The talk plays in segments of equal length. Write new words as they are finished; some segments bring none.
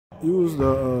You was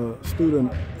the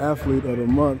student athlete of the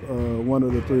month, one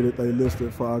of the 3 that they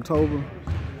listed for October.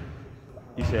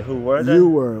 You said who were they? You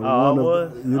were. Oh, I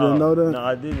was? You didn't know that? No,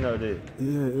 I didn't know that.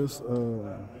 Yeah, it's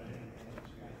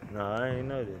No, I ain't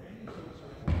know that.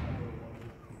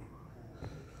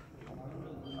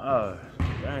 Oh,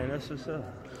 dang, that's what's up.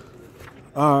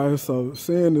 All right, so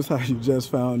seeing this how you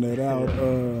just found that out,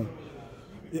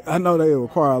 I know they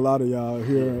require a lot of y'all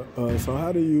here, so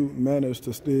how do you manage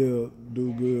to still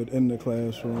do good in the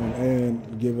classroom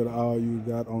and give it all you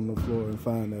got on the floor and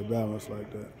find that balance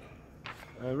like that?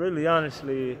 Really,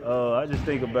 honestly, I just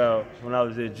think about when I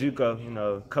was at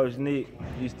JUCO, Coach Nick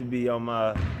used to be on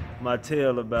my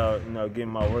tail about, getting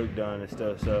my work done and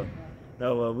stuff. So,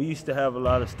 we used to have a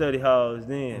lot of study halls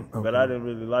then, but I didn't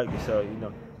really like it. So,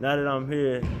 now that I'm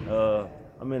here,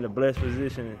 I'm in a blessed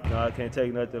position. I can't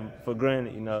take nothing for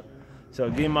granted, So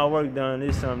getting my work done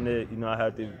is something that, I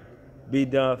have to be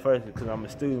done first because I'm a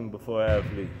student before an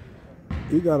athlete.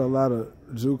 You got a lot of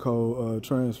JUCO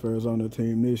transfers on the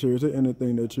team this year. Is there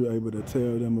anything that you're able to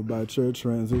tell them about your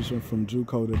transition from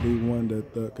JUCO to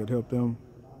D1 that could help them?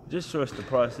 Just trust the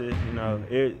process.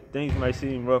 Things might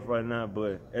seem rough right now,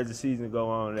 but as the season go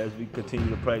on, as we continue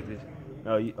to practice,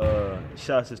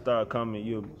 shots will start coming.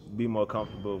 You'll be more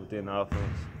comfortable within the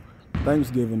offense.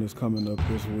 Thanksgiving is coming up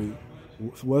this week.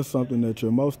 What's something that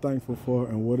you're most thankful for,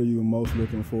 and what are you most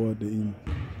looking forward to eating?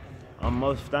 I'm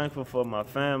most thankful for my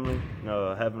family,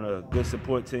 having a good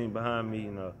support team behind me,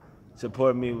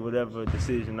 support me with whatever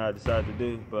decision I decide to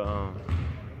do. But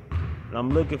I'm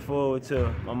looking forward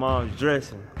to my mom's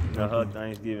dressing, her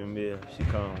Thanksgiving meal. She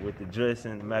come with the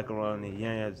dressing, macaroni,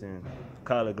 yams, and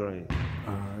collard greens.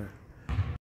 All right.